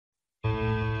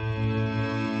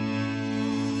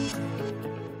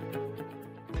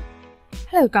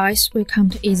Hello guys, welcome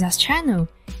to EaseUS channel.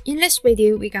 In this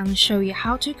video, we're gonna show you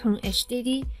how to clone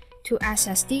HDD to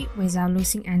SSD without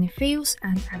losing any files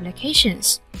and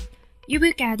applications. You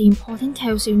will get the important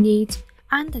tools you need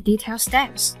and the detailed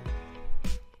steps.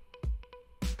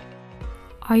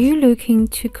 Are you looking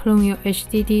to clone your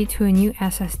HDD to a new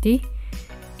SSD?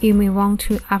 You may want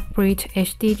to upgrade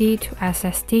HDD to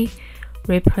SSD,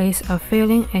 replace a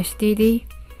failing HDD,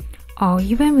 or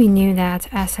even we knew that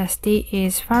SSD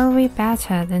is far way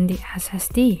better than the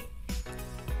SSD.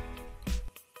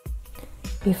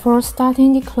 Before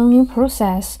starting the cloning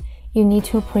process, you need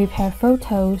to prepare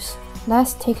photos.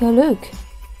 Let's take a look.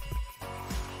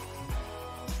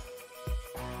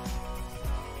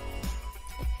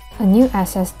 A new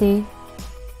SSD,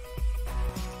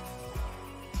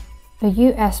 a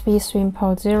USB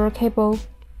 3.0 cable,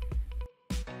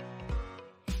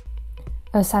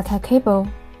 a SATA cable,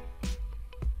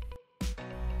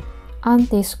 and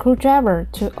the screwdriver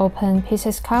to open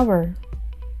PC's cover.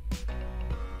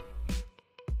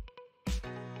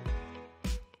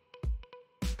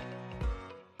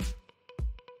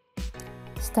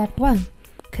 Step 1.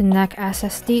 Connect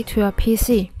SSD to a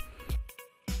PC.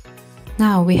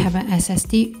 Now we have an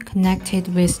SSD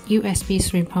connected with USB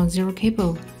 3.0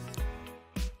 cable,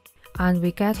 and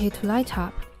we get it to light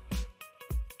up.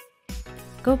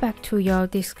 Go back to your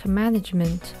disk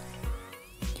management.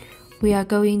 We are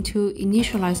going to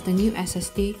initialize the new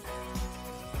SSD.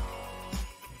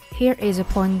 Here is a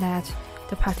point that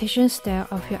the partition style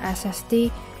of your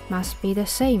SSD must be the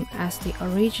same as the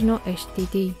original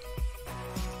HDD.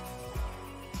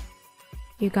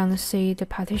 You're gonna see the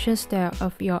partition style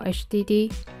of your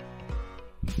HDD.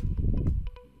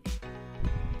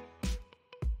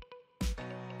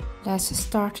 Let's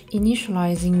start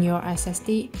initializing your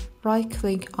SSD.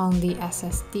 Right-click on the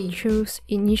SSD. Choose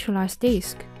Initialize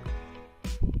Disk.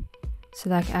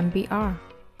 Select MBR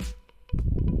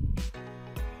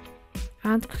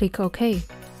and click OK.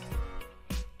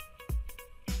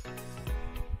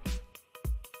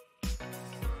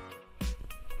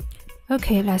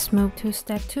 Okay, let's move to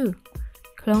step 2.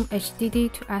 Clone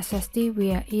HDD to SSD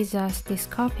via EaseUS Disk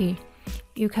Copy.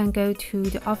 You can go to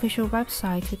the official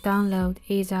website to download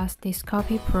EaseUS Disk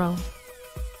Copy Pro.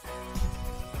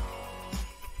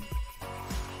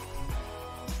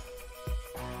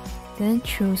 Then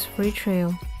choose Free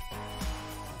Trial.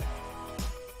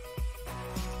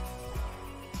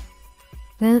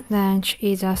 Then launch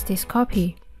EaseUS Disk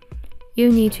Copy.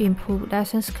 You need to input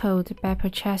license code by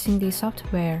purchasing the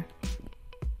software,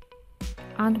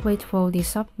 and wait for the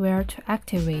software to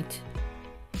activate.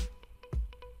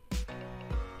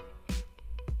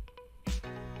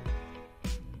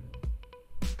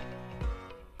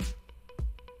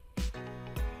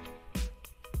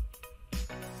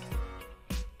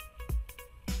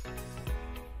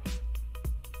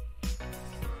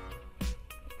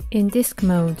 In disk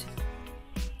mode,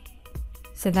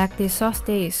 select the source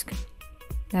disk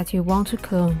that you want to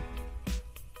clone.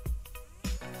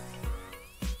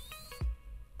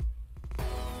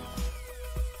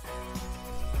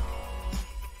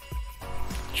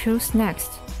 Choose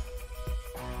Next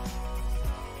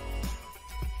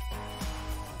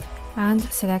and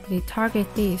select the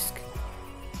target disk.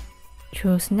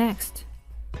 Choose Next.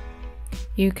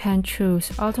 You can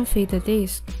choose Auto-feed the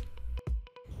disk.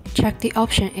 Check the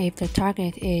option if the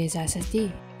target is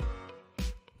SSD.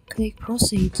 Click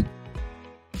Proceed.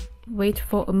 Wait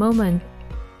for a moment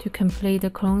to complete the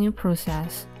cloning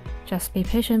process. Just be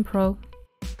patient, Pro.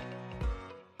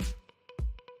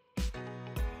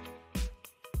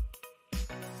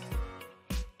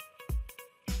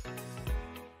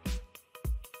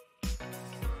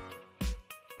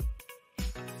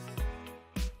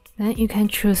 Then you can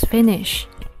choose Finish.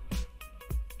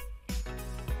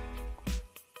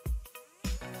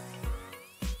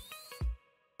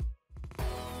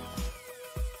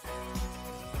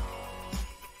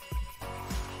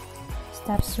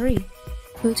 Step 3.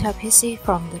 Boot up PC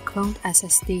from the cloned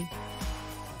SSD.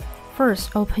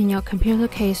 First, open your computer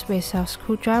case with a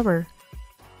screwdriver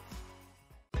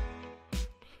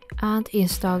and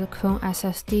install the clone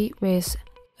SSD with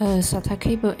a SATA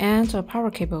cable and a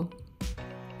power cable.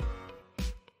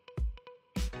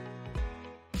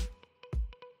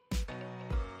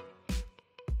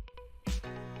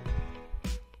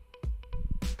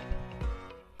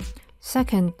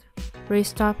 Second,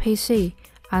 restart PC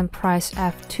and press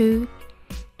F2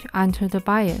 to enter the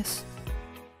BIOS.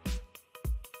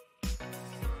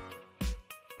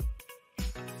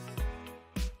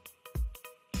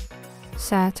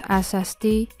 Set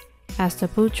SSD as the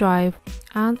boot drive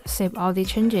and save all the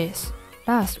changes.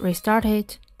 Last, restart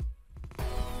it.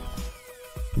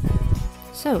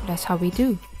 So that's how we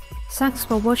do. Thanks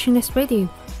for watching this video.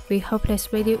 We hope this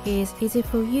video is easy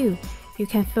for you. You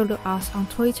can follow us on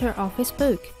Twitter or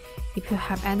Facebook. If you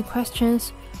have any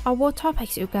questions or what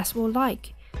topics you guys would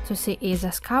like to see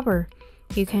EaseUS cover,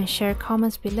 you can share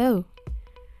comments below.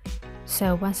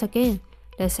 So once again,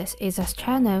 this is EaseUS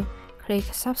channel. Click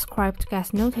subscribe to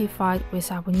get notified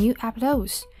with our new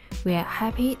uploads. We are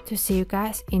happy to see you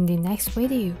guys in the next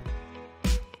video.